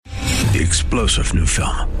The explosive new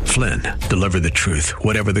film, Flynn, deliver the truth,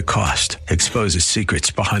 whatever the cost, exposes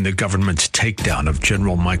secrets behind the government's takedown of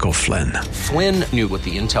General Michael Flynn. Flynn knew what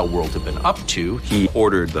the intel world had been up to. He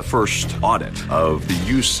ordered the first audit of the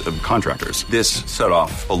use of contractors. This set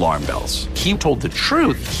off alarm bells. He told the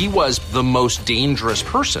truth. He was the most dangerous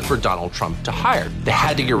person for Donald Trump to hire. They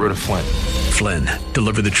had to get rid of Flynn. Flynn,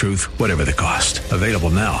 deliver the truth, whatever the cost. Available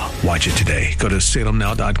now. Watch it today. Go to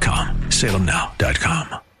salemnow.com.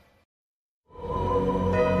 salemnow.com.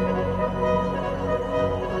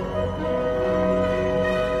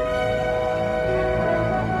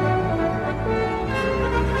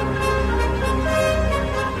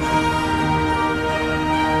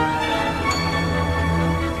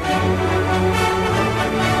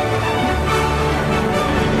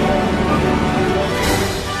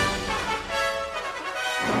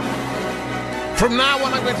 From now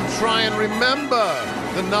on, I'm going to try and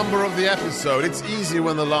remember the number of the episode. It's easy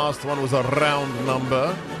when the last one was a round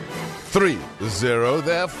number. 30.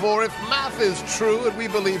 Therefore, if math is true, and we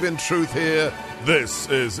believe in truth here, this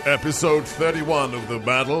is episode 31 of the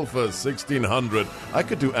Battle for 1600. I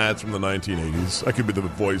could do ads from the 1980s. I could be the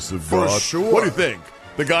voice of God. For sure. What do you think?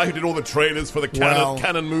 The guy who did all the trailers for the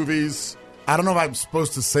canon movies? I don't know if I'm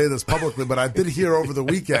supposed to say this publicly, but I did hear over the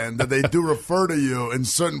weekend that they do refer to you in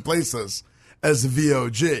certain places as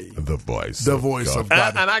VOG. The voice of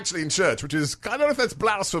God. And actually in church, which is, I don't know if that's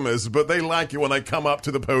blasphemous, but they like you when I come up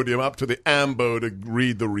to the podium, up to the ambo to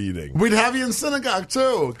read the reading. We'd have you in synagogue,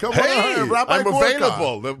 too. Come hey, on, Rabbi I'm Gorka.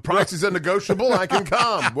 available. The prices are negotiable. I can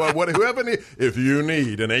come. Well, whoever if you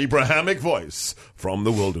need an Abrahamic voice from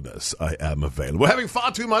the wilderness, I am available. We're having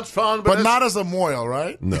far too much fun. But not as a moil,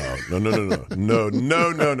 right? No.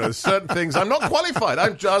 Certain things, I'm not qualified.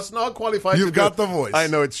 I'm just not qualified. You've got the voice. I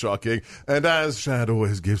know it's shocking. And as Shad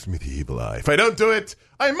always gives me the evil eye, if I don't do it,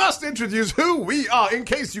 I must introduce who we are in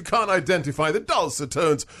case you can't identify the dulcet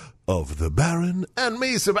tones of the Baron and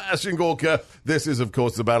me, Sebastian Gorka. This is, of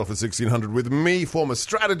course, the Battle for 1600 with me, former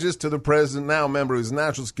strategist to the president, now member of his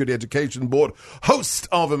National Security Education Board, host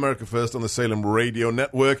of America First on the Salem Radio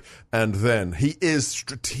Network, and then he is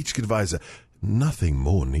strategic advisor. Nothing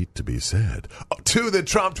more need to be said. To the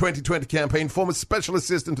Trump 2020 campaign, former special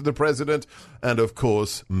assistant to the president, and of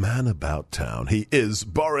course, man about town. He is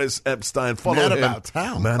Boris Epstein. Follow him. About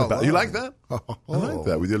town. Man about. You like that? I like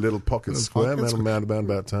that with your little pocket square. Man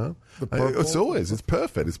about town. It's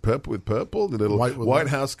perfect. It's purple with purple. The little White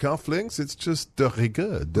House cufflinks. It's just de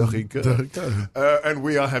rigueur. And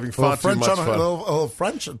we are having far too much fun. A little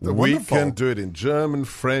French. We Wonderful. can do it in German,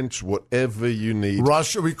 French, whatever you need.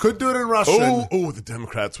 Russia. We could do it in Russian. Oh, the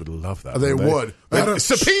Democrats would love that. They would.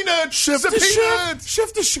 Subpoenaed! Shift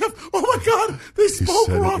to shift. Oh, my God. They spoke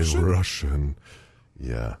Russian. He said it in Russian.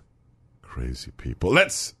 Yeah. Crazy people.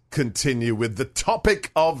 Let's continue with the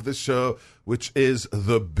topic of the show, which is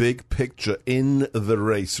the big picture in the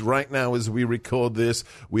race. Right now, as we record this,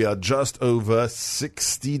 we are just over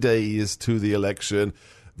 60 days to the election.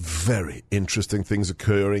 Very interesting things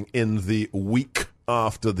occurring in the week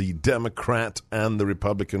after the Democrat and the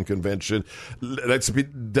Republican convention. Let's be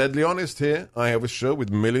deadly honest here. I have a show with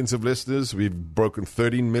millions of listeners. We've broken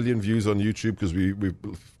 13 million views on YouTube because we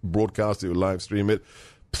broadcast it, we live stream it.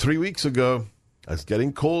 3 weeks ago, I was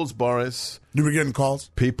getting calls, Boris. You were getting calls?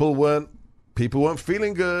 People weren't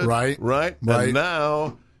feeling good. Right. And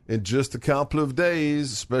now, in just a couple of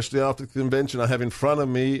days, especially after the convention, I have in front of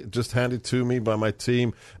me, just handed to me by my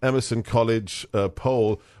team, Emerson College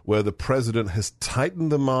poll, where the president has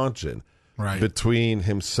tightened the margin between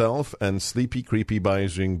himself and sleepy, creepy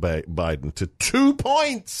Biden to 2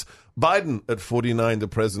 points. Biden at 49, the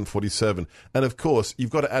president 47. And of course, you've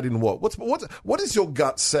got to add in what? What is your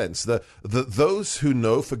gut sense? Those who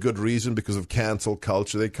know for good reason because of cancel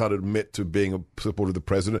culture, they can't admit to being a supporter of the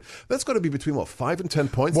president. That's got to be between 5 and 10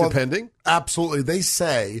 points, depending? Absolutely. They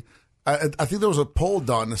say, I think there was a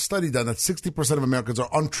study done that 60% of Americans are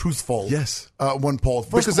untruthful. Yes. When polled.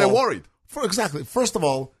 Because they're worried. Exactly. First of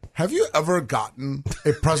all, have you ever gotten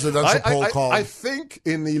a presidential poll call? I think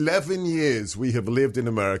in 11 years we have lived in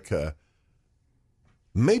America,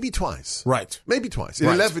 maybe twice. Right. Maybe twice. In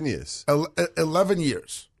 11 years. 11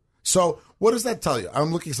 years. So what does that tell you?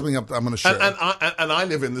 I'm looking something up that I'm going to share. And I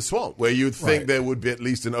live in the swamp, where you'd think there would be at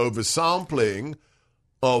least an oversampling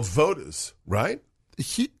of voters, right?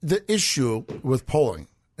 The issue with polling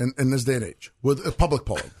in this day and age, with public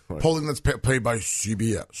polling, polling that's paid by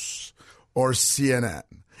CBS or CNN,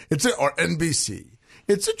 or NBC.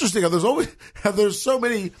 It's interesting. There's so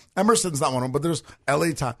many. Emerson's not one of them, but there's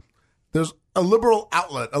LA Times. There's a liberal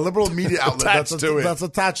outlet, a liberal media outlet that's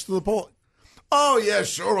attached to the polling. oh, yeah,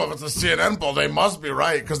 sure. Well, if it's a CNN poll, they must be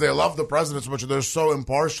right because they love the president so much. They're so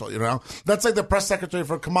impartial, you know? That's like the press secretary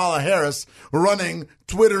for Kamala Harris running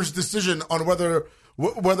Twitter's decision on whether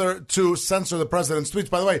to censor the president's tweets.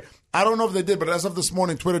 By the way, I don't know if they did, but as of this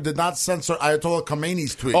morning, Twitter did not censor Ayatollah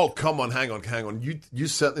Khamenei's tweet. Oh, come on, hang on. You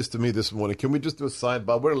sent this to me this morning. Can we just do a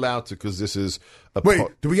sidebar? We're allowed to because this is a... Wait,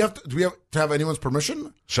 do we have to have anyone's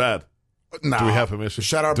permission? Shad. No. Do we have permission?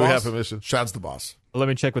 Shad, our Do boss? we have permission? Shad's the boss. Let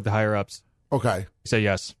me check with the higher-ups. Okay. Say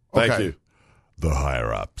yes. Thank Okay. you. The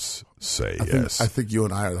higher-ups say yes. I think you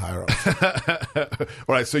and I are the higher-ups.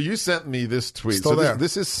 All right, so you sent me this tweet. Still so there.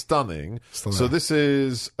 This is stunning. Still So there. this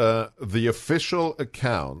is the official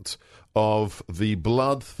account of the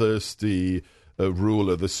bloodthirsty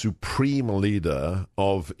ruler, the supreme leader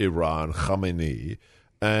of Iran, Khamenei.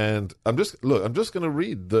 And I'm just going to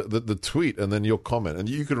read the tweet and then your comment, and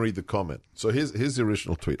you can read the comment. So here's the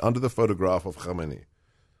original tweet under the photograph of Khamenei.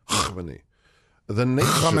 The nation,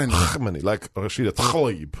 Khamenei, like Rashida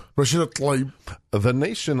Tlaib. The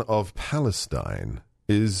nation of Palestine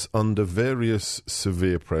is under various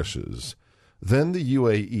severe pressures. Then the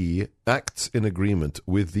UAE acts in agreement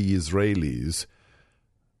with the Israelis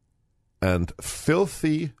and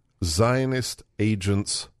filthy Zionist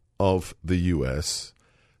agents of the US,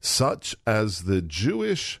 such as the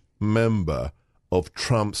Jewish member of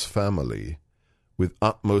Trump's family, with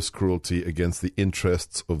utmost cruelty against the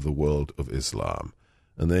interests of the world of Islam.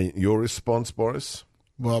 And then your response, Boris?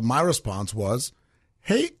 Well, my response was,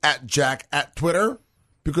 hey, @Jack at Twitter,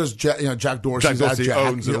 because Jack Dorsey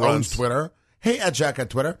owns and runs Twitter. Hey, @Jack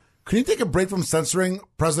at Twitter, can you take a break from censoring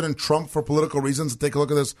President Trump for political reasons and take a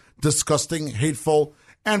look at this disgusting, hateful,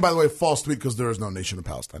 and by the way, false tweet because there is no nation of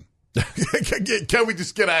Palestine. Can we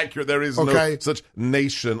just get accurate? There is no such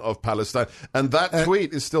nation of Palestine. And that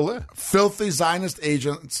tweet is still there. Filthy Zionist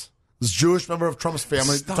agents, this Jewish member of Trump's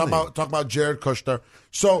family, talking about Jared Kushner.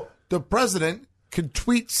 So the president can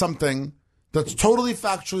tweet something that's totally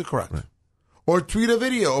factually correct. Right. Or tweet a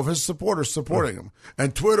video of his supporters supporting him.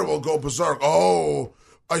 And Twitter will go berserk. Oh,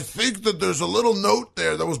 I think that there's a little note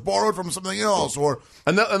there that was borrowed from something else.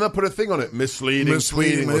 And they'll put a thing on it. Misleading,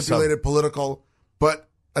 tweeting, manipulated, political. But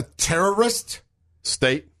a terrorist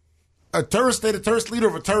state, a terrorist leader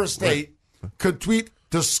of a terrorist state could tweet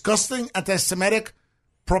disgusting anti-Semitic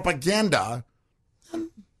propaganda. And,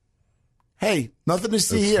 hey, nothing to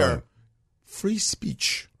see here. Fine. Free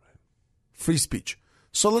speech. Free speech.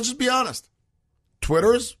 So let's just be honest.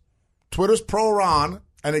 Twitter's pro-Iran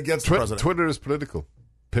and against the president. Twitter is political.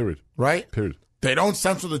 Period. Right? Period. They don't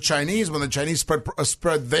censor the Chinese when the Chinese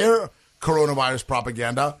spread their coronavirus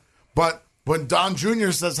propaganda, but when Don Jr.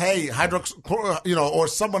 says, "Hey, or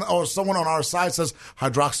someone on our side says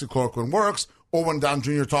hydroxychloroquine works," or when Don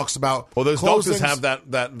Jr. talks about, or those closings, doctors have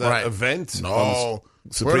that event on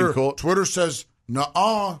Supreme Court. Twitter says,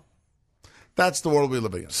 "No, that's the world we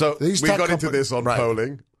live in." So we got into this on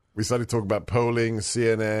polling. We started talking about polling,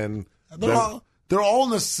 CNN. They're all in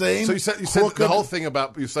the same. So you said the whole thing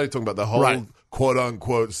about you started talking about the whole quote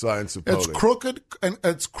unquote science of polling.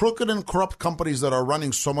 It's crooked and corrupt companies that are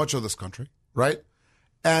running so much of this country, right?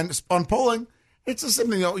 And on polling, it's the same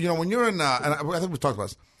thing. You know, when you're in, and I think we talked about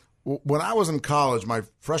this. When I was in college, my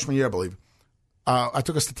freshman year, I believe, I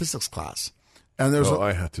took a statistics class, and there's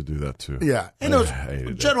I had to do that too. Yeah, and it was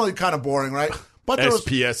generally kind of boring, right? But there was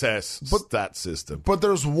SPSS stat system. But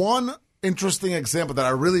there's one interesting example that I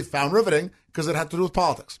really found riveting because it had to do with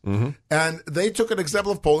politics. Mm-hmm. And they took an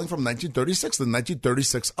example of polling from 1936, the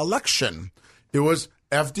 1936 election. It was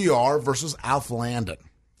FDR versus Alf Landon,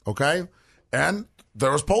 okay? And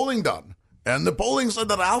there was polling done. And the polling said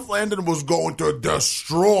that Alf Landon was going to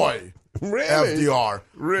destroy FDR.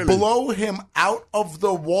 Really? Blow him out of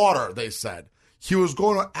the water, they said. He was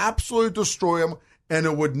going to absolutely destroy him, and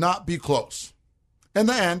it would not be close. In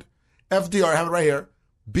the end, FDR, I have it right here,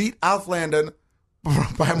 beat Alf Landon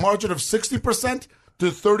by a margin of 60% to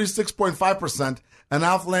 36.5%, and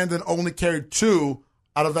Alf Landon only carried 2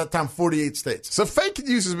 out of that time 48 states. So fake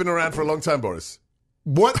news has been around for a long time, Boris.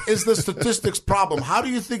 What is the statistics problem? How do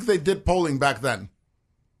you think they did polling back then?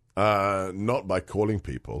 Not by calling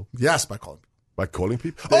people. Yes, by calling. By calling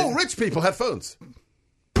people? Rich people had phones.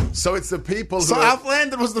 So it's the people who... So Alf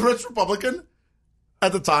Landon was the rich Republican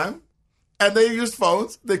at the time. And they used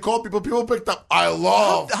phones. They called people. People picked up.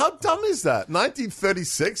 How dumb is that?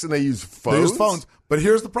 1936 and they use phones? They use phones. But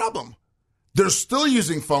here's the problem. They're still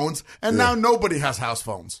using phones, and now nobody has house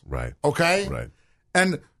phones. Right. Okay? Right.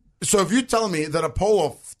 And so if you're telling me that a poll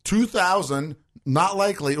of 2,000, not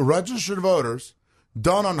likely, registered voters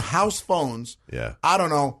done on house phones. Yeah. I don't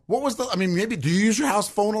know. What was maybe do you use your house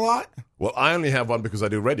phone a lot? Well, I only have one because I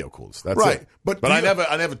do radio calls. That's right. it. But I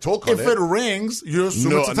never talk on it. If it rings, you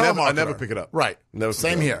assume it's a telemarketer. I never pick it up. Right. Never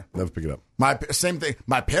Same here. Never pick it up. Same thing.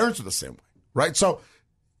 My parents are the same way. Right. So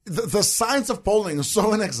the science of polling is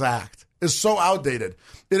so inexact. Is so outdated.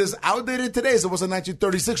 It is outdated today as it was in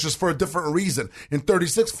 1936, just for a different reason. In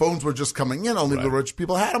 36, phones were just coming in. Only the rich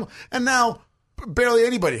people had them. And now barely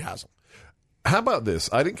anybody has them. How about this?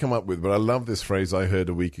 I didn't come up with, but I love this phrase I heard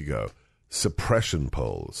a week ago. Suppression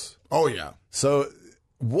polls. Oh, yeah. So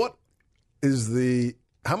what is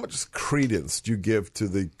how much credence do you give to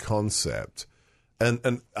the concept?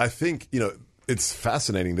 And I think, it's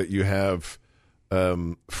fascinating that you have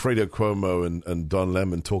Fredo Cuomo and Don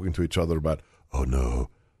Lemon talking to each other about, oh no,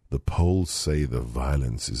 the polls say the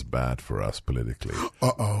violence is bad for us politically.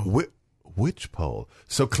 Uh-oh. Which poll?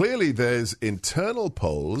 So clearly there's internal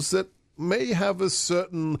polls that may have a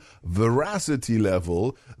certain veracity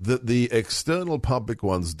level that the external public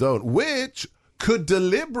ones don't, which could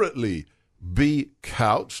deliberately be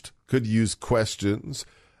couched, could use questions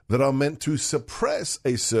that are meant to suppress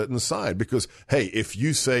a certain side. Because, hey, if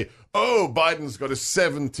you say, oh, Biden's got a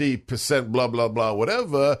 70% blah, blah, blah,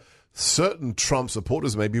 whatever, certain Trump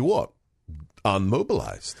supporters may be what?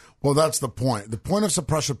 Unmobilized. Well, that's the point. The point of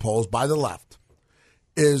suppression polls by the left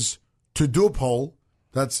is to do a poll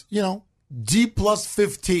that's, D plus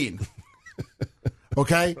 15.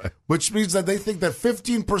 Okay? Right. Which means that they think that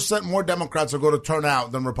 15% more Democrats are going to turn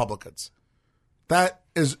out than Republicans. That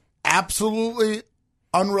is absolutely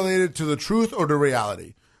unrelated to the truth or the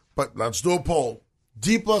reality. But let's do a poll.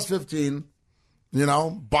 D plus 15,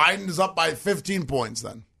 Biden is up by 15 points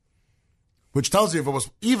then. Which tells you if it was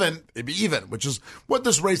even, it'd be even, which is what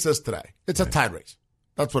this race is today. It's a tied race.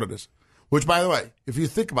 That's what it is. Which, by the way, if you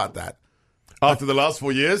think about that. After the last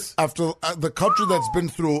 4 years? After the country that's been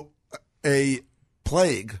through a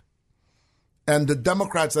plague and the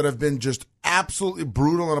Democrats that have been just absolutely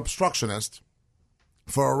brutal and obstructionist,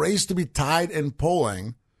 for a race to be tied in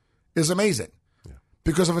polling is amazing. Yeah.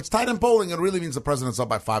 Because if it's tied in polling, it really means the president's up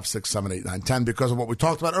by 5, 6, 7, 8, 9, 10 because of what we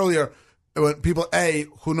talked about earlier. When people,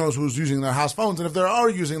 who knows who's using their house phones? And if they are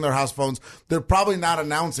using their house phones, they're probably not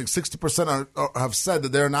announcing. 60% have said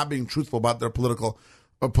that they're not being truthful about their political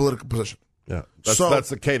position. Yeah, that's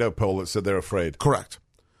the Cato poll that said they're afraid. Correct.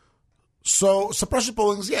 So suppression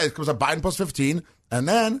polling is, it comes up Biden plus 15. And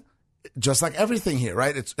then, just like everything here,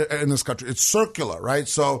 right? It's in this country, it's circular, right?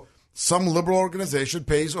 So some liberal organization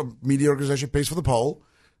pays, or media organization pays for the poll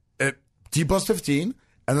at D plus 15.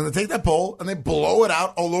 And then they take that poll and they blow it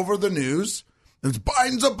out all over the news. It's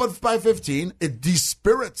Biden's up by 15. It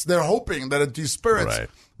dispirits. They're hoping that it dispirits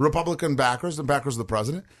Republican backers and backers of the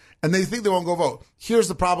president. And they think they won't go vote. Here's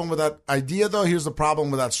the problem with that idea, though. Here's the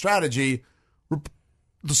problem with that strategy.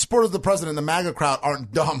 The supporters of the president, the MAGA crowd,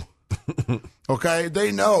 aren't dumb. Okay?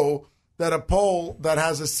 They know that a poll that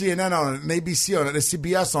has a CNN on it, an ABC on it, a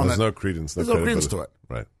CBS on There's no credence. There's no credence to it.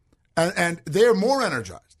 Right. And they're more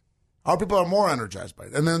energized. Our people are more energized by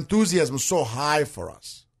it. And the enthusiasm is so high for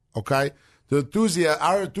us. Okay?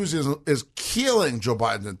 Our enthusiasm is killing Joe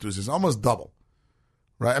Biden's enthusiasm, almost double.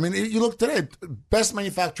 Right? I mean, you look today, best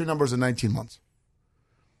manufacturing numbers in 19 months.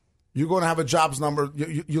 You're going to have a jobs number.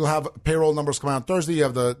 You'll have payroll numbers come out on Thursday. You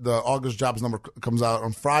have the August jobs number comes out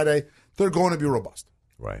on Friday. They're going to be robust.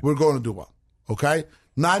 Right. We're going to do well. Okay?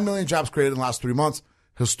 9 million jobs created in the last 3 months.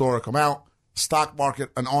 Historic amount. Stock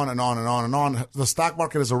market, and on and on and on and on. The stock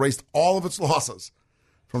market has erased all of its losses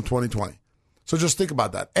from 2020. So just think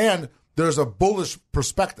about that. And there's a bullish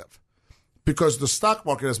perspective because the stock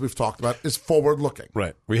market, as we've talked about, is forward-looking.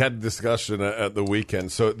 Right. We had a discussion at the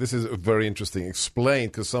weekend. So this is very interesting. Explain,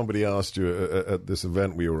 because somebody asked you at this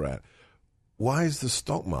event we were at, why is the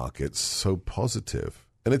stock market so positive?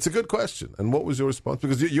 And it's a good question. And what was your response?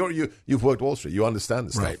 Because you've worked Wall Street. You understand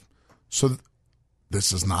this stuff. Right. So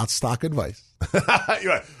this is not stock advice.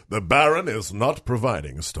 You're right. The Baron is not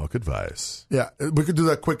providing stock advice. Yeah, we could do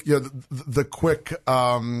that quick. The quick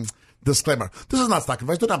disclaimer: this is not stock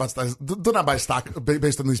advice. Do not buy stock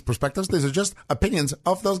based on these perspectives. These are just opinions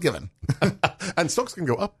of those given. And stocks can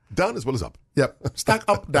go up, down, as well as up. Yep, stock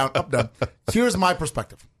up, down, up, down. Here's my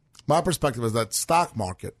perspective. My perspective is that stock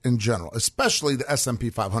market in general, especially the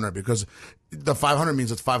S&P 500, because the 500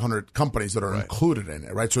 means it's 500 companies that are included in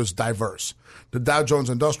it, right? So it's diverse. The Dow Jones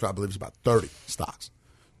Industrial, I believe, is about 30 stocks.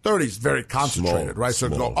 30 is very concentrated, right? So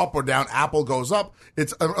it go up or down. Apple goes up.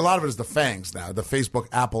 It's a lot of it is the FANGs now: the Facebook,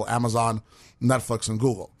 Apple, Amazon, Netflix, and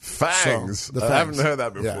Google. FANGs. So, the FANGs. I haven't heard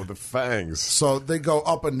that before. Yeah. The FANGs. So they go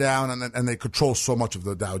up and down, and they control so much of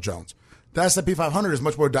the Dow Jones. The S&P 500 is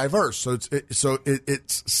much more diverse, so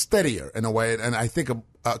it's steadier in a way, and I think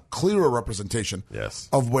a clearer representation Yes.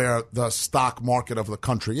 of where the stock market of the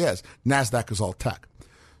country is. NASDAQ is all tech.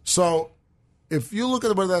 So if you look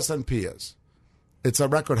at where the S&P is, it's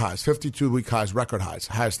at record highs, 52-week highs, record highs,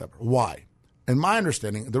 highest ever. Why? In my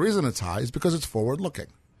understanding, the reason it's high is because it's forward-looking.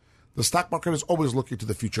 The stock market is always looking to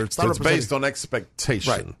the future. It's not So it's based on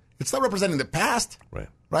expectation. Right. It's not representing the past. Right.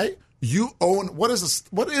 Right? You own what is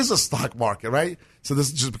a stock market, right? So this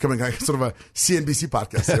is just becoming sort of a CNBC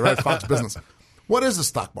podcast here, right? Fox Business. What is a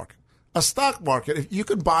stock market? A stock market, if you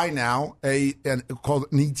could buy now called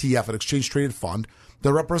an ETF, an exchange traded fund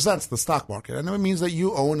that represents the stock market, and it means that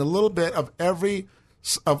you own a little bit of every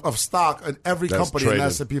of stock in every That's company traded. in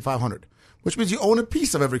the S&P 500, which means you own a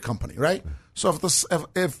piece of every company, right? So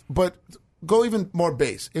but go even more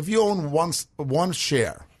base. If you own one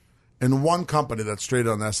share in one company that's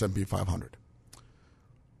traded on the S&P 500,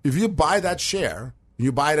 if you buy that share,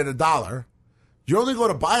 you buy it at $1, you're only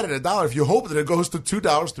going to buy it at $1 if you hope that it goes to $2,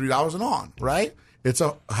 $3 and on, right? It's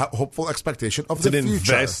a hopeful expectation of the It's an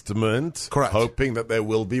future. investment, Correct. hoping that there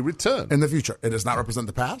will be return. In the future. It does not represent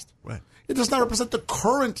the past. Right. It does not represent the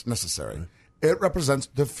current necessarily. Right. It represents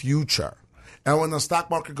the future. And when the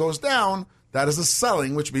stock market goes down, that is a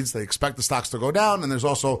selling, which means they expect the stocks to go down. And there's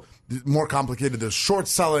also more complicated. There's short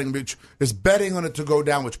selling, which is betting on it to go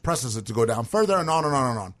down, which presses it to go down further, and on and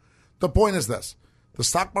on and on. The point is this. The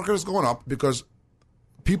stock market is going up because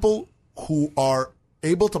people who are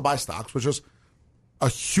able to buy stocks, which is a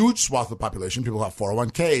huge swath of the population, people who have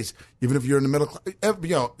 401ks, even if you're in the middle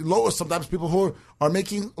class, lower, sometimes people who are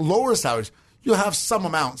making lower salaries, you have some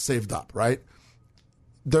amount saved up, right?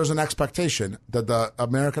 There's an expectation that the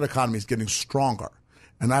American economy is getting stronger.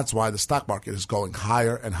 And that's why the stock market is going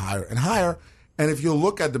higher and higher and higher. And if you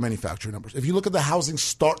look at the manufacturing numbers, if you look at the housing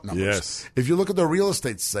start numbers, Yes. if you look at the real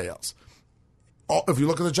estate sales, if you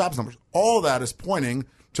look at the jobs numbers, all that is pointing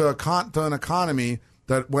to an economy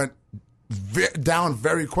that went down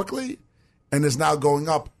very quickly and is now going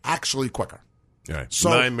up actually quicker. Right. So-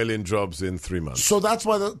 9 million jobs in 3 months. So that's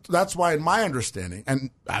why in my understanding, and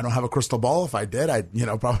I don't have a crystal ball. If I did, I'd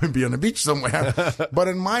probably be on the beach somewhere. But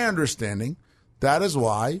in my understanding, that is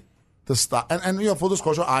why the stock and full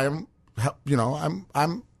disclosure, I am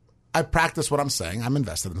I practice what I'm saying. I'm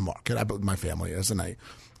invested in the market. I believe my family is, and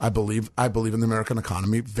I believe in the American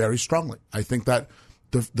economy very strongly. I think that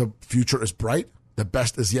the future is bright. The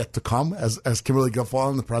best is yet to come, as Kimberly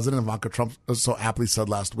Guilfoyle, the president, Ivanka Trump, so aptly said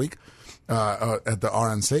last week at the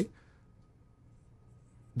RNC.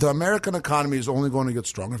 The American economy is only going to get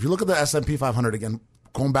stronger. If you look at the S&P 500 again,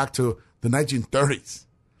 going back to the 1930s,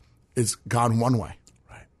 it's gone one way.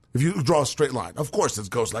 Right. If you draw a straight line, of course it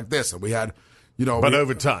goes like this, and we had, But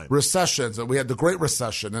over time. recessions, and we had the Great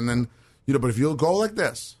Recession, and then but if you go like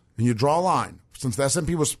this and you draw a line, since the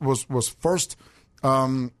S&P was first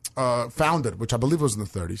founded, which I believe was in the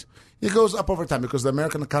 30s, it goes up over time because the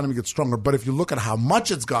American economy gets stronger. But if you look at how much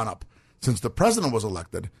it's gone up since the president was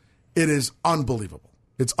elected, it is unbelievable.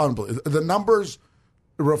 It's unbelievable. The numbers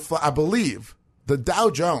reflect, I believe, the Dow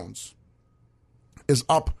Jones is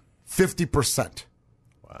up 50%.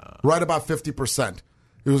 Wow. Right about 50%.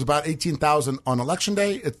 It was about 18,000 on election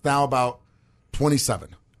day. It's now about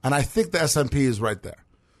 27. And I think the S&P is right there.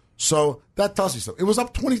 So that tells you something. It was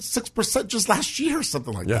up 26% just last year,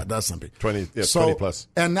 something like that, the S&P. 20 plus.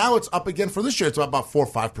 And now it's up again for this year. It's about 4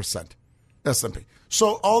 or 5% S&P.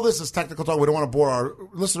 So all this is technical talk. We don't want to bore our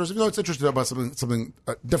listeners. Even though it's interesting about something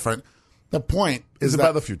different, the point is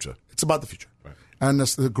about the future. It's about the future. Right. And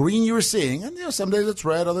the green you were seeing, and some days it's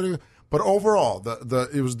red, other days, but overall,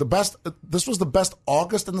 it was the best. This was the best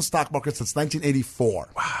August in the stock market since 1984.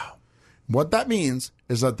 Wow. What that means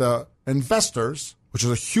is that the investors, which is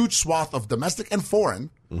a huge swath of domestic and foreign,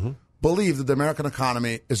 believe that the American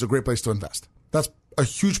economy is a great place to invest. That's a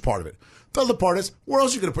huge part of it. The other part is, where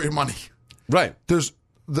else are you going to put your money? Right. There's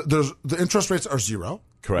the interest rates are zero.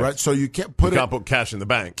 Correct. Right. So you can't put can't put cash in the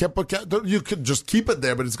bank. You could just keep it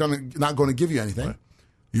there, but it's not going to give you anything. Right.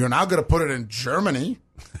 You're now going to put it in Germany.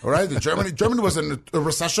 All right. Germany was in a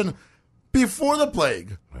recession before the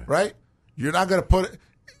plague. Right. You're not going to put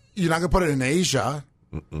it in Asia.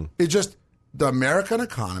 It's just the American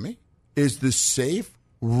economy is the safe,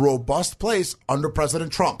 robust place under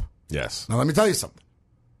President Trump. Yes. Now let me tell you something.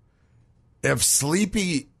 If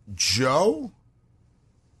Sleepy Joe,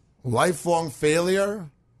 lifelong failure,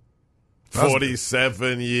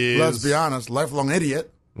 47 years. let's be honest, lifelong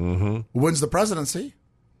idiot, wins the presidency,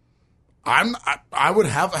 I would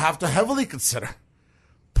have to heavily consider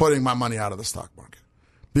putting my money out of the stock market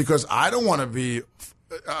because I don't want to be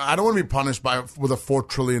punished with a $4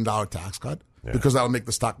 trillion tax cut. because that'll make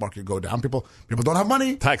the stock market go down. People don't have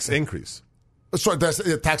money. Tax increase. Sorry, that's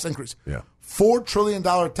a tax increase. Yeah. $4 trillion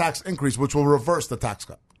tax increase, which will reverse the tax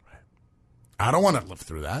cut. I don't want to live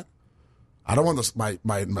through that. I don't want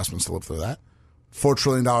my investments to live through that. $4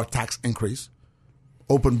 trillion tax increase.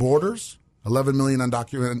 Open borders. 11 million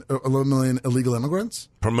illegal immigrants.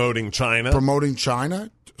 Promoting China.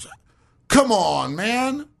 Come on,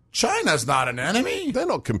 man. China's not an enemy. They're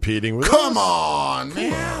not competing with us. Come on,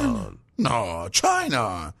 man. No,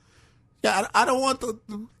 China. Yeah, I don't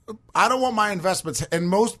want my investments, and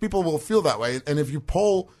most people will feel that way. And if you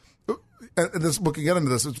poll, we can get into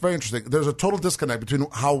this. It's very interesting. There's a total disconnect between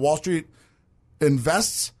how Wall Street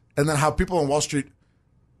invests and then how people on Wall Street,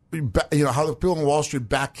 how the people on Wall Street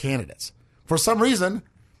back candidates. For some reason,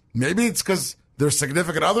 maybe it's because their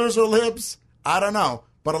significant others are libs. I don't know.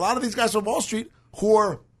 But a lot of these guys on Wall Street who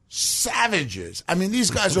are savages. I mean,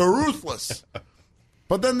 these guys are ruthless.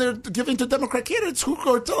 But then they're giving to Democrat candidates who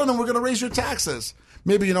are telling them we're going to raise your taxes.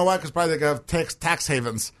 Maybe, you know why? Because probably they have tax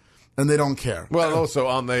havens and they don't care. Well, also,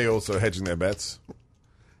 aren't they also hedging their bets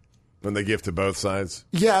when they give to both sides?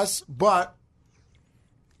 Yes, but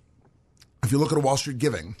if you look at Wall Street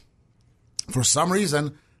giving, for some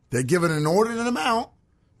reason, they give an inordinate amount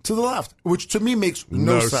to the left, which to me makes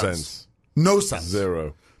no sense. No sense.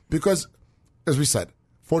 Zero. Because, as we said,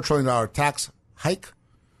 $4 trillion tax hike,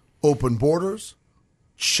 open borders,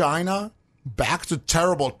 China, back to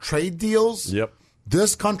terrible trade deals. Yep.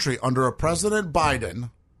 This country, under a President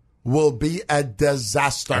Biden, will be a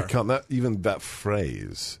disaster. I can't, that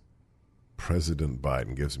phrase, President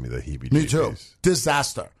Biden, gives me the heebie-jeebies. Me too.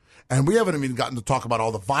 Disaster. And we haven't even gotten to talk about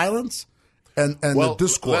all the violence and the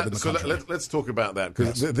discord in the country. Let's talk about that,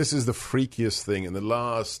 because this is the freakiest thing in the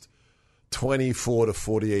last 24 to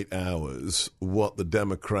 48 hours, what the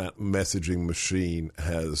Democrat messaging machine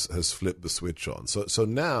has flipped the switch on. So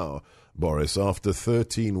now, Boris, after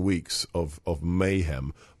 13 weeks of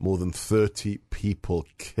mayhem, more than 30 people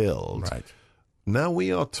killed, right. Now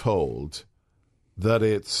we are told that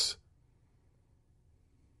it's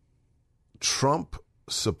Trump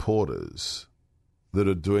supporters that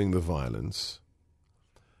are doing the violence,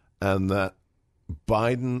 and that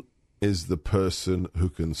Biden is the person who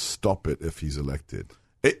can stop it if he's elected.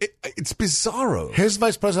 It's bizarro. His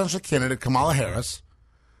vice presidential candidate, Kamala Harris,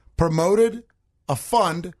 promoted a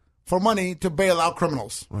fund for money to bail out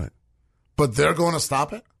criminals. Right. But they're going to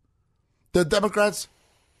stop it? The Democrats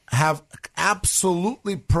have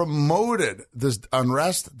absolutely promoted this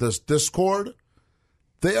unrest, this discord.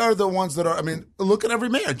 They are the ones that are, I mean, look at every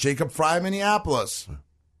mayor. Jacob Frey in Minneapolis.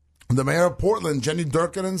 The mayor of Portland, Jenny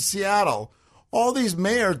Durkin in Seattle. All these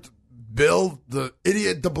mayors, Bill, the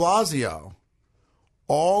idiot de Blasio.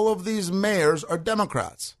 All of these mayors are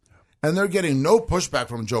Democrats. And they're getting no pushback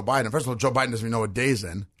from Joe Biden. First of all, Joe Biden doesn't even know what day's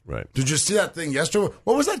in. Right. Did you see that thing yesterday?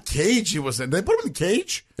 What was that cage he was in? Did they put him in the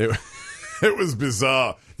cage? It was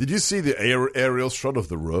bizarre. Did you see the aerial shot of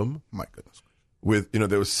the room? My goodness. With,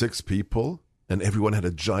 there were 6 people, and everyone had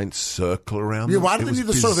a giant circle around them. Yeah, why do they need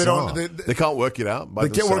the circle? They can't work it out by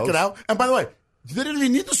themselves. They can't work it out. And by the way, they didn't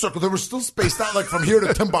even need the circle. They were still spaced out like from here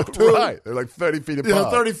to Timbuktu. Right. They're like 30 feet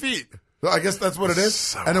apart. 30 feet. I guess that's what it is.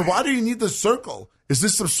 So and then why do you need the circle? Is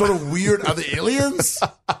this some sort of weird, are the aliens?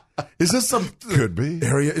 Is this some could be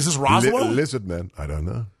area? Is this Roswell? Lizard man. I don't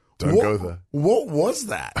know. Don't go there. What was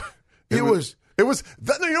that? It was.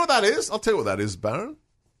 That, you know what that is? I'll tell you what that is, Baron.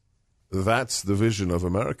 That's the vision of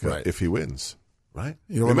America if he wins. Right?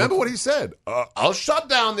 Remember what he said? I'll shut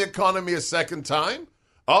down the economy a second time.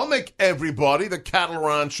 I'll make everybody, the cattle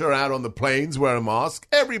rancher out on the plains, wear a mask.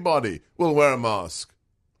 Everybody will wear a mask.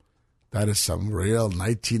 That is some real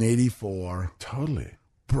 1984. Totally.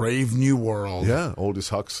 Brave New World. Yeah, Aldous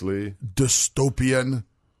Huxley. Dystopian,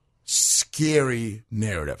 scary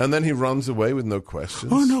narrative. And then he runs away with no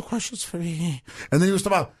questions. Oh, no questions for me. And then he was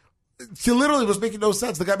talking about, he literally was making no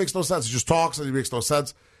sense. The guy makes no sense. He just talks and he makes no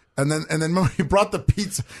sense. And then remember, he brought the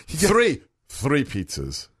pizza. Three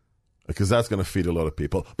pizzas. Because that's going to feed a lot of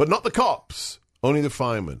people. But not the cops. Only the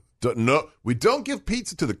firemen. No, we don't give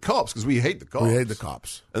pizza to the cops because we hate the cops. We hate the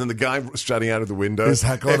cops. And then the guy shouting out of the window. Is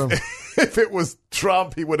heckling him. If it was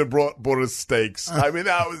Trump, he would have brought us steaks. I mean,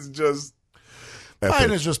 that was just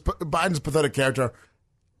Biden's pathetic character.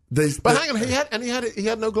 But hang on, he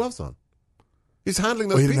had no gloves on. He's handling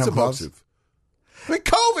those pizza boxes. I mean,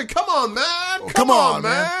 COVID, come on, man. Come on,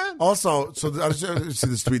 man. Also, so I see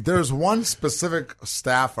this tweet. There's one specific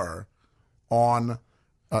staffer on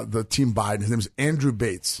the team Biden. His name is Andrew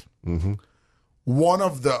Bates. Mm-hmm. One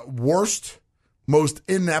of the worst, most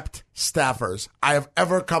inept staffers I have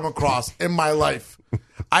ever come across in my life.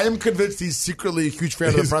 I am convinced he's secretly a huge fan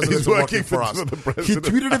of the president he's and working working for us. for the He president.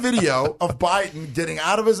 tweeted a video of Biden getting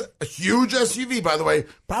out of his huge SUV, by the way,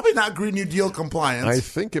 probably not Green New Deal compliance. I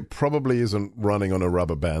think it probably isn't running on a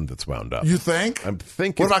rubber band that's wound up. You think? I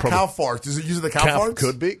think. What about cow farts? Is it using the cow farts?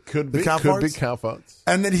 Could be cow farts.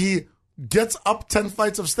 And then he gets up 10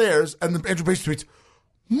 flights of stairs, and then Andrew Bates tweets,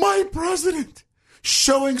 "My president,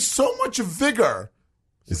 showing so much vigor."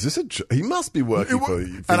 Is this he must be working for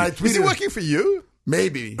you. And I is he tweeted- working for you?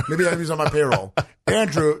 Maybe he's on my payroll.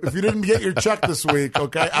 Andrew, if you didn't get your check this week,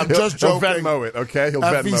 okay, I'm just He'll joking. Venmo it, okay? He'll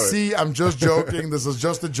Venmo it. FEC, I'm just joking. This is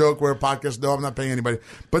just a joke. We're a podcast. No, I'm not paying anybody.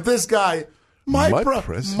 But this guy, my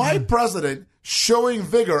president, showing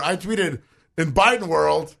vigor. I tweeted, in Biden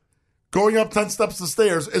world, going up 10 steps the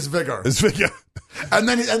stairs is vigor. It's vigor. And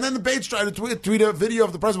then the Bates tried to tweet a video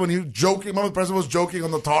of the president when he was joking. Remember, the president was joking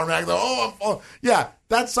on the tarmac. Yeah,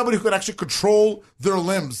 that's somebody who could actually control their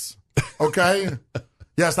limbs. Okay?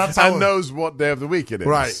 Yes, that's how. And knows what day of the week it is.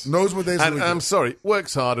 Right. Knows what days of the week it is. I'm sorry,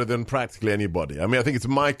 works harder than practically anybody. I mean, I think it's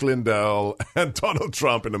Mike Lindell and Donald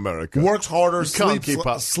Trump in America. Works harder, can't keep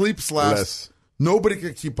up. sleeps less. Nobody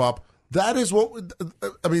can keep up. That is what,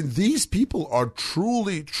 I mean, these people are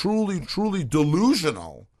truly, truly, truly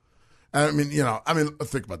delusional. I mean,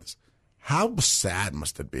 think about this. How sad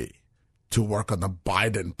must it be to work on the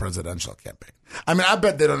Biden presidential campaign? I mean, I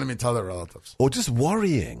bet they don't even tell their relatives. Or just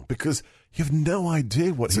worrying because you have no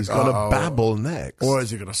idea what he's going to babble next. Or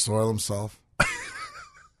is he going to soil himself?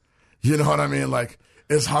 You know what I mean? Like,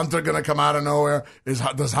 is Hunter going to come out of nowhere? Does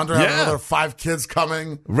Hunter have another 5 kids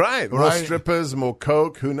coming? Right. More strippers, more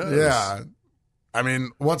coke, who knows? Yeah. I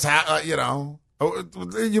mean,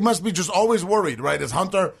 you must be just always worried, right? Is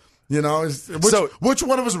Hunter, which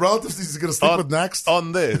one of his relatives is he going to sleep with next?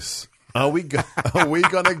 On this, are we going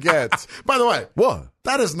to get... By the way, what?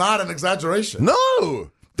 That is not an exaggeration.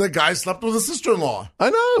 No. The guy slept with his sister-in-law. I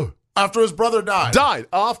know. After his brother died.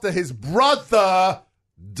 After his brother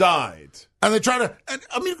died. And they try to...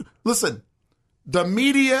 listen, the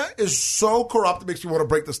media is so corrupt it makes me want to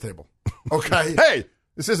break this table. Okay? Hey,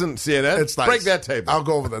 this isn't CNN. It's nice. Break that table. I'll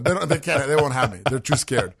go over there. They can't. They won't have me. They're too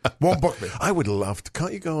scared. Won't book me. I would love to.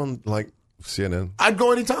 Can't you go on, CNN? I'd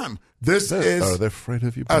go anytime. This is... Oh, they're afraid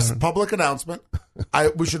of you, a public announcement.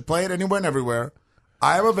 We should play it anywhere and everywhere.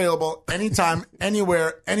 I am available anytime,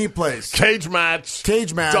 anywhere, any place. Cage match.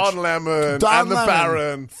 Don Lemon and the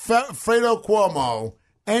Baron. Fredo Cuomo.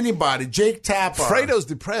 Anybody. Jake Tapper. Fredo's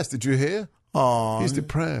depressed. Did you hear? Oh, he's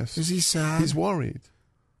depressed. Is he sad? He's worried.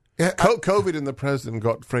 COVID and the president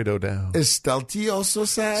got Fredo down. Is Stelty also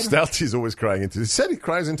sad? Stelty's always crying into. He said he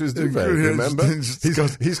cries into his duvet. Remember?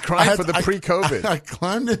 He's crying for the pre-COVID. I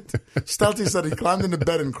climbed it. Stelty said he climbed into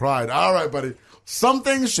bed and cried. All right, buddy. Some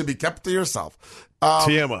things should be kept to yourself.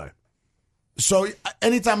 TMI. So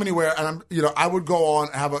anytime, anywhere, and I would go on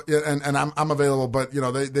and I'm available, but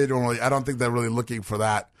they don't really. I don't think they're really looking for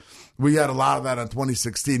that. We had a lot of that in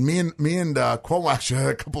 2016. Me and Cuomo actually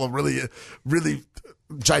had a couple of really, really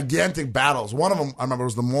gigantic battles. One of them I remember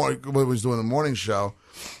was what he was doing the morning show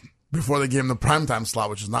before they gave him the primetime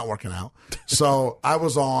slot, which is not working out. So I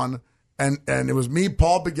was on, and it was me,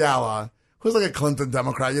 Paul Begala, who's like a Clinton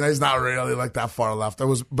Democrat. He's not really like that far left.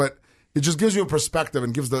 But it just gives you a perspective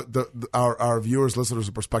and gives our viewers, listeners,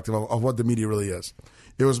 a perspective of what the media really is.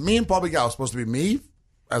 It was me and Paul Begala. It was supposed to be me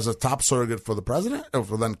as a top surrogate for the president, or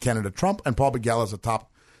for then candidate Trump, and Paul Begala as a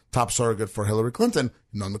top surrogate for Hillary Clinton.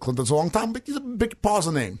 Known the Clintons a long time, but he's a big Paul's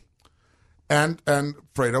a name. And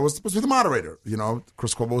Fredo was supposed to be the moderator.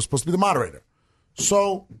 Chris Cuomo was supposed to be the moderator.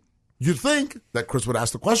 So you'd think that Chris would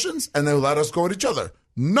ask the questions and they would let us go at each other.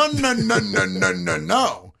 No.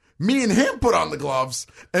 Me and him put on the gloves,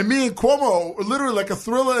 and me and Cuomo were literally like a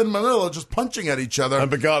Thriller in Manila, just punching at each other.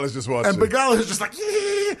 And Begala's just watching. And Begala is just like,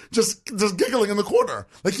 just giggling in the corner.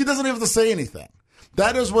 Like, he doesn't even have to say anything.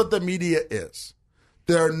 That is what the media is.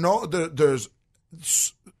 There's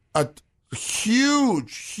a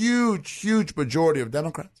huge majority of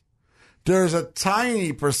Democrats. There's a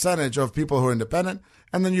tiny percentage of people who are independent.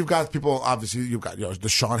 And then you've got people, obviously, the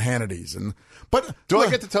Sean Hannitys. Do I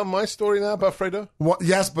get to tell my story now about Fredo?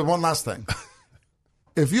 Yes, but one last thing.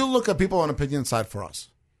 If you look at people on opinion side for us,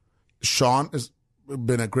 Sean has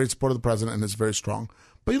been a great supporter of the president and is very strong.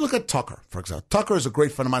 But you look at Tucker, for example. Tucker is a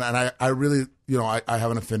great friend of mine, and I really, I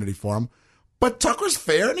have an affinity for him. But Tucker's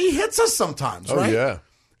fair, and he hits us sometimes, right? Oh, yeah.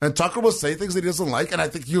 And Tucker will say things that he doesn't like, and I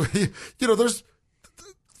think he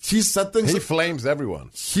said things. He flames everyone.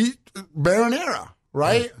 Marinara.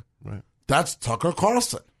 Right? Right. That's Tucker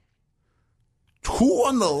Carlson. Who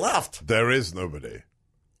on the left? There is nobody.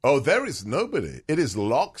 Oh, there is nobody. It is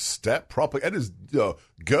lockstep proper. It is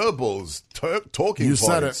Goebbels talking points. You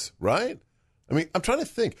said it. Right? I mean, I'm trying to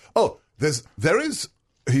think. Oh,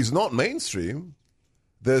 he's not mainstream.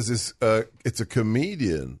 There's this, it's a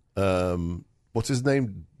comedian. What's his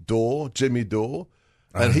name? Jimmy Dore.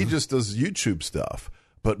 And he just does YouTube stuff.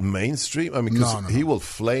 But mainstream? I mean, because he will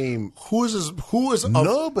flame.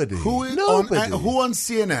 Nobody. Who on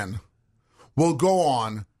CNN will go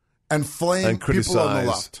on and flame and people on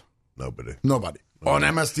the left? Nobody. On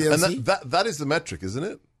MSDNC? And that is the metric, isn't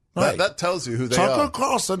it? Right. That tells you who they are. Tucker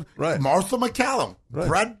Carlson, Martha McCallum,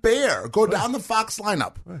 Brett Baer, go down the Fox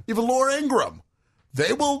lineup. Even Laura Ingraham.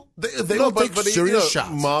 They will take serious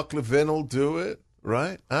shots. Mark Levin will do it,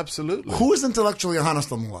 right? Absolutely. Who is intellectually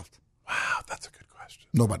honest on the left? Wow, that's a good question.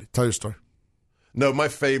 Nobody. Tell your story. No, my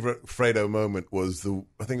favorite Fredo moment was Oh,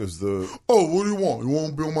 what do you want? You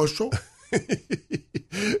want to be on my show?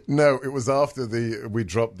 No, it was after we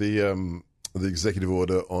dropped the executive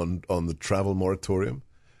order on the travel moratorium,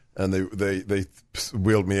 and they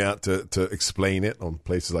wheeled me out to explain it on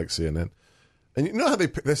places like CNN. And you know how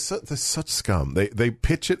they're such scum. They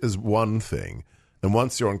pitch it as one thing, and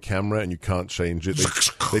once you're on camera and you can't change it,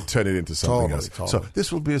 they turn it into something else. So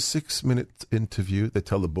this will be a 6-minute interview. They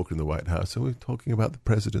tell the book in the White House, and we're talking about the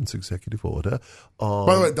president's executive order.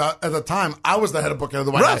 By the way, at the time, I was the head of booking of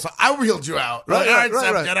the White House, so I wheeled you out. Right,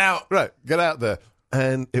 get out. Right, get out there.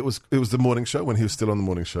 And it was the morning show when he was still on the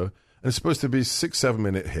morning show. And it's supposed to be a 6-7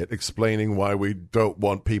 minute hit explaining why we don't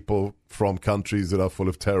want people from countries that are full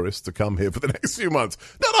of terrorists to come here for the next few months.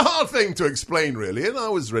 Not a hard thing to explain, really, and I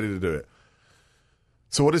was ready to do it.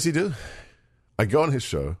 So what does he do? I go on his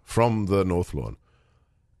show from the North Lawn,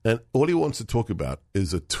 and all he wants to talk about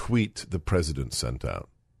is a tweet the president sent out.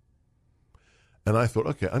 And I thought,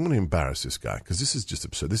 okay, I'm going to embarrass this guy because this is just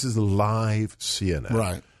absurd. This is live CNN.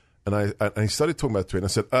 Right. And I started talking about Twitter, and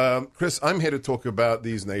I said, Chris, I'm here to talk about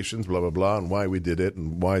these nations, blah, blah, blah, and why we did it,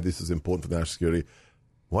 and why this is important for national security.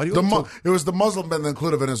 Why do you It was the Muslim ban that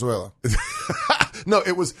included Venezuela. No,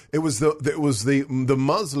 it was the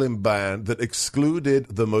Muslim ban that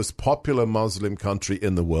excluded the most popular Muslim country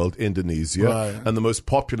in the world, Indonesia, and the most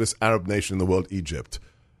populous Arab nation in the world, Egypt.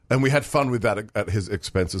 And we had fun with that at his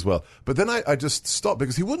expense as well. But then I just stopped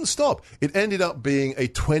because he wouldn't stop. It ended up being a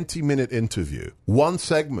 20-minute interview, one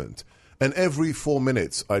segment. And every 4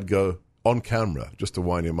 minutes, I'd go on camera just to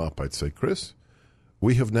wind him up. I'd say, Chris,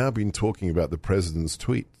 we have now been talking about the president's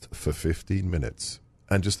tweet for 15 minutes.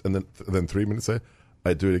 And then 3 minutes later,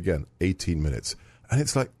 I'd do it again, 18 minutes. And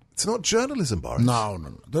it's like, it's not journalism, Boris.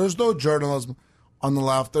 No. There's no journalism on the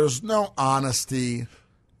left. There's no honesty.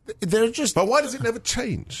 But why does it never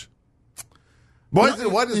change? Why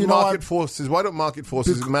don't market forces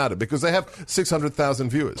matter? Because they have 600,000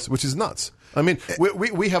 viewers, which is nuts. I mean,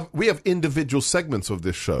 we have individual segments of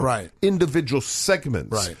this show, right? Individual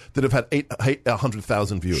segments that have had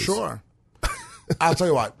 100,000 viewers. Sure, I'll tell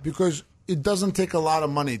you why. Because it doesn't take a lot of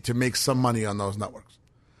money to make some money on those networks.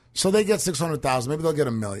 So they get 600,000. Maybe they'll get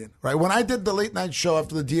 1 million, right? When I did the late night show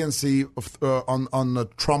after the DNC on the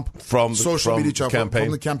Trump social media show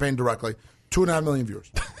from the campaign directly, 2.5 million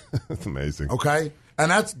viewers. That's amazing. Okay,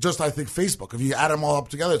 and that's just I think Facebook. If you add them all up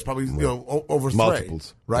together, it's probably over 3,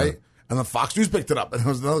 multiples, right? Yeah. And then Fox News picked it up, and it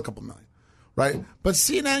was another couple million, right? But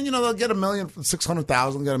CNN, they'll get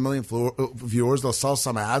 600,000, get 1 million viewers. They'll sell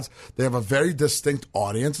some ads. They have a very distinct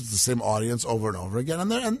audience. It's the same audience over and over again,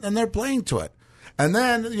 and they're playing to it. And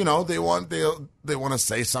then, they want to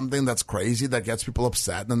say something that's crazy that gets people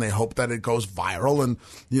upset, and they hope that it goes viral. And,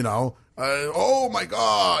 oh my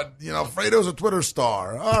God, Fredo's a Twitter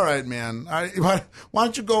star. All right, man. Why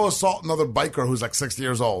don't you go assault another biker who's like 60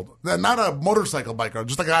 years old? Not a motorcycle biker,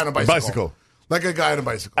 just a guy on a bicycle. Like a guy on a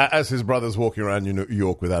bicycle. As his brother's walking around New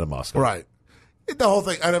York without a mask on. Right. The whole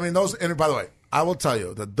thing. And I mean, by the way, I will tell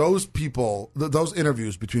you that those people, those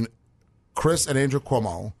interviews between Chris and Andrew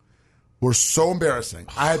Cuomo were so embarrassing.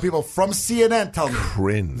 I had people from CNN tell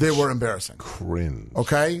me they were embarrassing. Cringe.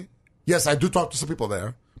 Okay? Yes, I do talk to some people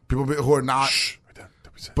there. People who are not. Shh.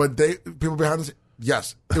 But people behind the scenes.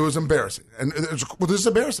 Yes, it was embarrassing. And this is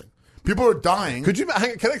embarrassing. People are dying. Can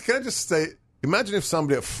I just say, imagine if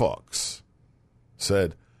somebody at Fox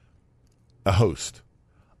said, a host,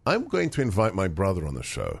 I'm going to invite my brother on the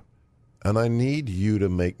show, and I need you to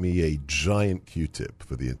make me a giant Q-tip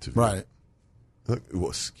for the interview. Right.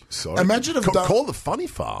 Sorry. Imagine if call the funny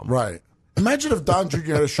farm. Right. Imagine if Don Jr.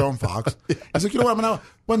 had a show on Fox. He's like, you know what?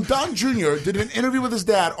 When Don Jr. did an interview with his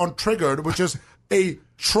dad on Triggered, which is a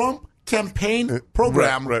Trump campaign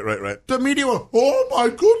program, right. The media went, oh my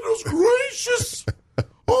goodness gracious!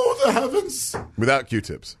 Oh the heavens! Without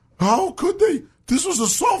Q-tips. How could they? This was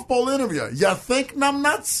a softball interview. You think,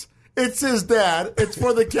 numbnuts? It's his dad. It's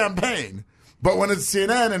for the campaign. But when it's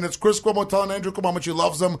CNN and it's Chris Cuomo telling Andrew Cuomo how much he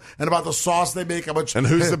loves them and about the sauce they make, how much and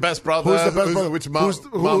who's the best brother? Who's the best brother? Which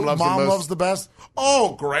mom loves the best?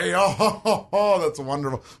 Oh, great! Oh, that's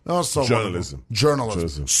wonderful. Oh, so journalism. Wonderful.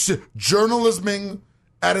 Journalisming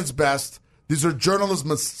at its best. These are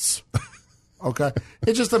journalismists. Okay,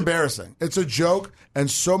 it's just embarrassing. It's a joke,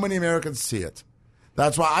 and so many Americans see it.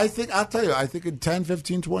 That's why I think in 10,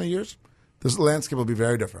 15, 20 years, this landscape will be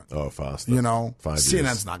very different. Oh, faster. 5 years.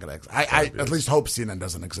 CNN's not going to exist. I at least hope CNN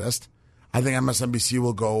doesn't exist. I think MSNBC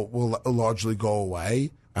will largely go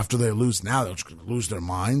away after they lose. Now they're just going to lose their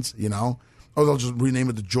minds, Or they'll just rename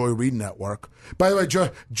it the Joy Reid Network. By the way,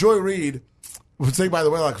 Joy Reid, we'll say by the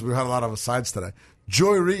way, because we had a lot of asides today.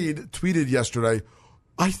 Joy Reid tweeted yesterday,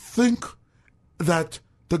 I think that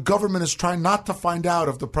the government is trying not to find out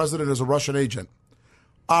if the president is a Russian agent.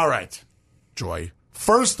 All right, Joy.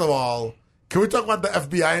 First of all, can we talk about the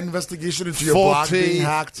FBI investigation into your blog being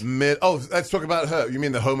hacked? Let's talk about her. You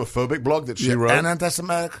mean the homophobic blog that she wrote? And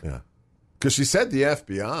anti-Semitic? Yeah. Because she said the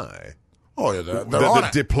FBI... Oh, yeah, they're on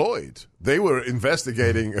it. Deployed. They were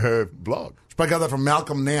investigating her blog. I got that from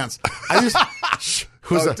Malcolm Nance.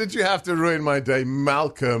 Did you have to ruin my day?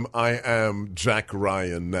 Malcolm, I am Jack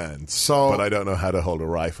Ryan Nance. But I don't know how to hold a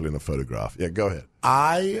rifle in a photograph. Yeah, go ahead.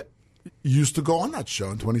 I used to go on that show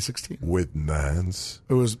in 2016. With Nance?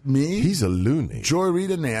 It was me. He's a loony. Joy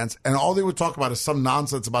Reid and Nance. And all they would talk about is some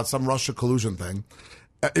nonsense about some Russia collusion thing,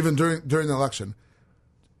 even during the election.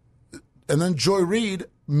 And then Joy Reid,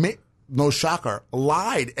 no shocker,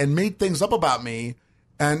 lied and made things up about me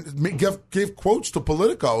and gave quotes to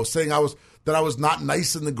Politico saying that I was not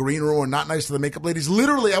nice in the green room or not nice to the makeup ladies.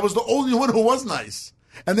 Literally, I was the only one who was nice.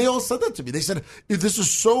 And they all said that to me. They said, this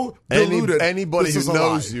is so diluted. Anybody who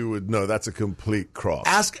knows you would know that's a complete crock.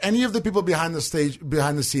 Ask any of the people behind the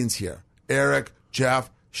scenes here. Eric,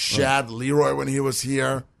 Jeff, Shad, Leroy when he was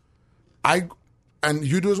here. And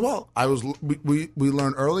you do as well. We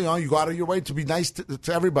learned early on, you go out of your way to be nice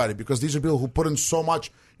to everybody because these are people who put in so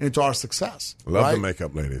much into our success. Love the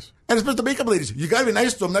makeup ladies. And especially the makeup ladies. You got to be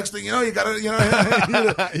nice to them. Next thing you know, you got to,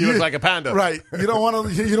 you look like a panda. Right. You don't want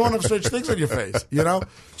to have strange things on your face,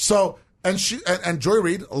 So, and Joy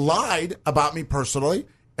Reid lied about me personally.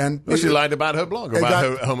 And she lied about her blog, about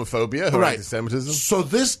her homophobia, her anti-Semitism. So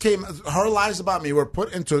her lies about me were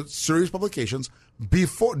put into serious publications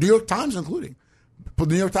before, New York Times including.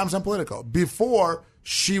 New York Times and Politico, before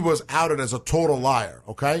she was outed as a total liar,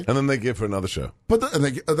 okay? And then they give her another show. But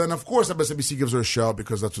then, of course, MSNBC gives her a show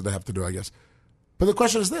because that's what they have to do, I guess. But the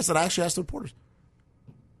question is this, that I actually asked the reporters.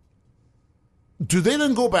 Do they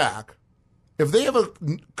then go back, if they have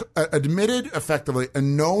admitted effectively a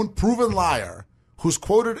known, proven liar who's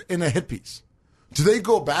quoted in a hit piece, do they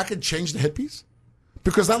go back and change the hit piece?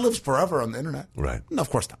 Because that lives forever on the internet. Right. No, of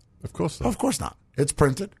course not. Of course not. Of course not. It's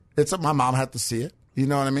printed. My mom had to see it. You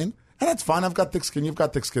know what I mean? And that's fine. I've got thick skin. You've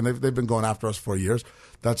got thick skin. They've been going after us for years.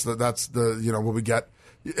 That's the what we get.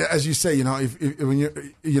 As you say, if when you're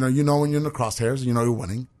when you're in the crosshairs, you're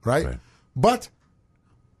winning, right? But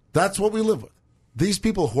that's what we live with. These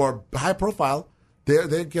people who are high profile,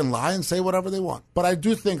 they can lie and say whatever they want. But I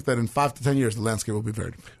do think that in 5 to 10 years, the landscape will be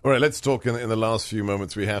very different. All right, let's talk in the last few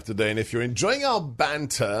moments we have today. And if you're enjoying our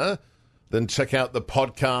banter, then check out the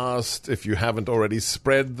podcast. If you haven't already,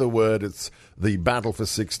 spread the word. It's The Battle for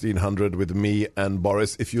 1600 with me and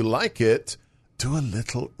Boris. If you like it, do a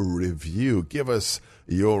little review. Give us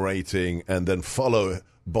your rating and then follow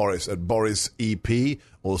Boris at Boris EP.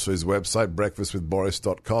 Also his website,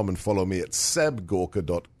 breakfastwithboris.com, and follow me at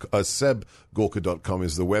sebgorka.com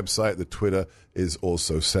is the website. The Twitter is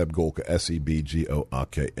also sebgorka,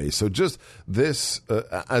 SEBGORKA. So just this,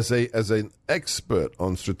 as an expert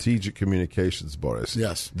on strategic communications, Boris.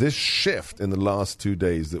 Yes. This shift in the last 2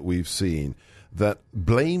 days that we've seen, that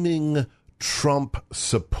blaming Trump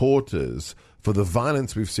supporters for the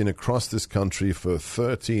violence we've seen across this country for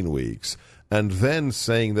 13 weeks, and then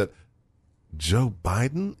saying that Joe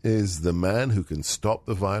Biden is the man who can stop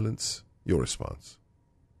the violence. Your response?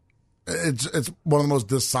 It's one of the most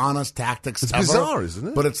dishonest tactics ever. It's bizarre, isn't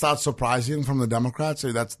it? But it's not surprising from the Democrats.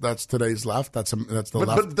 That's today's left. That's the left.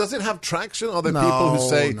 But does it have traction? Are there people who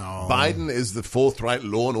say Biden is the forthright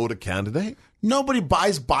law and order candidate? Nobody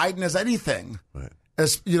buys Biden as anything. Right.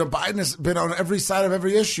 As Biden has been on every side of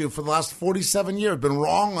every issue for the last 47 years, been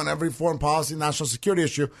wrong on every foreign policy, national security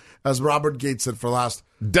issue, as Robert Gates said for the last...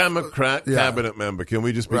 Democrat cabinet member. Can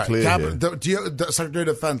we just be clear here? The Secretary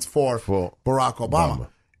of Defense for Barack Obama.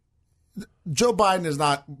 Joe Biden is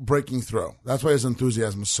not breaking through. That's why his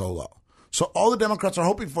enthusiasm is so low. So all the Democrats are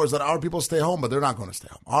hoping for is that our people stay home, but they're not going to stay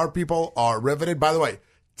home. Our people are riveted. By the way,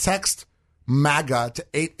 text MAGA to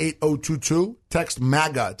 88022. Text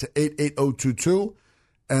MAGA to 88022.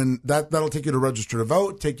 And that'll take you to register to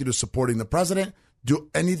vote, take you to supporting the president. Do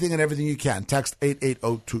anything and everything you can. Text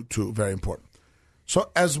 88022. Very important.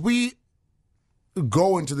 So as we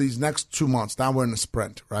go into these next 2 months, now we're in a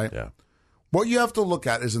sprint, right? Yeah. What you have to look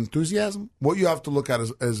at is enthusiasm. What you have to look at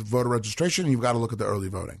is voter registration. And you've got to look at the early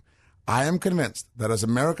voting. I am convinced that as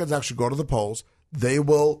Americans actually go to the polls, they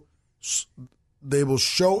will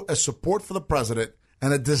show a support for the president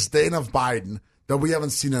and a disdain of Biden that we haven't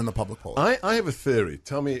seen in the public polls. I have a theory.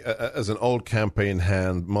 Tell me, as an old campaign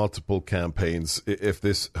hand, multiple campaigns, if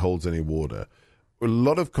this holds any water. A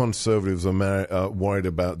lot of conservatives are worried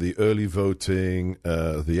about the early voting,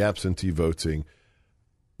 the absentee voting.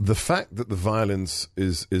 The fact that the violence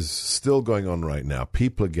is still going on right now,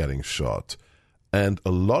 people are getting shot, and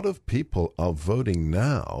a lot of people are voting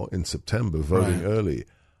now in September, voting early.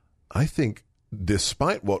 I think,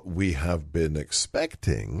 despite what we have been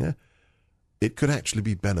expecting, it could actually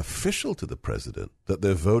be beneficial to the president that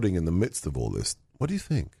they're voting in the midst of all this. What do you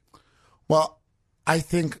think? Well, I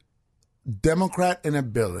think Democrat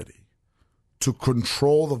inability to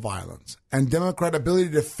control the violence and Democrat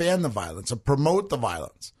ability to fan the violence and promote the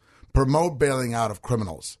violence, promote bailing out of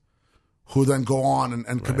criminals who then go on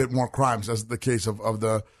and commit more crimes, as the case of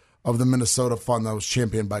the Minnesota fund that was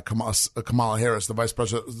championed by Kamala Harris, the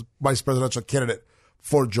vice presidential candidate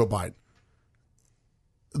for Joe Biden.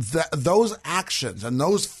 Those actions and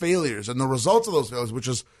those failures and the results of those failures, which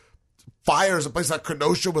is fires, a place like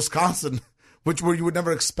Kenosha, Wisconsin, where you would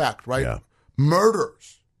never expect, right? Yeah.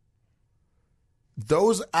 Murders.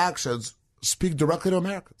 Those actions speak directly to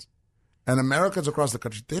Americans. And Americans across the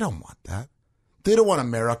country, they don't want that. They don't want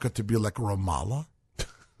America to be like Ramallah.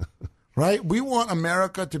 Right? We want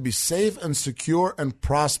America to be safe and secure and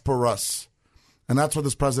prosperous. And that's what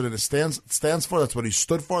this president stands for. That's what he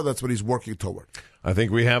stood for. That's what he's working toward. I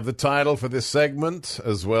think we have the title for this segment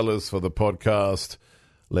as well as for the podcast.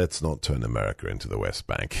 Let's not turn America into the West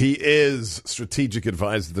Bank. He is strategic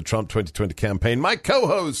advisor to the Trump 2020 campaign. My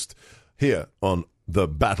co-host here on The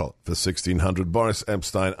Battle for 1600, Boris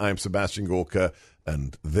Epstein. I'm Sebastian Gorka,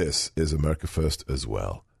 and this is America First as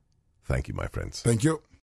well. Thank you, my friends. Thank you.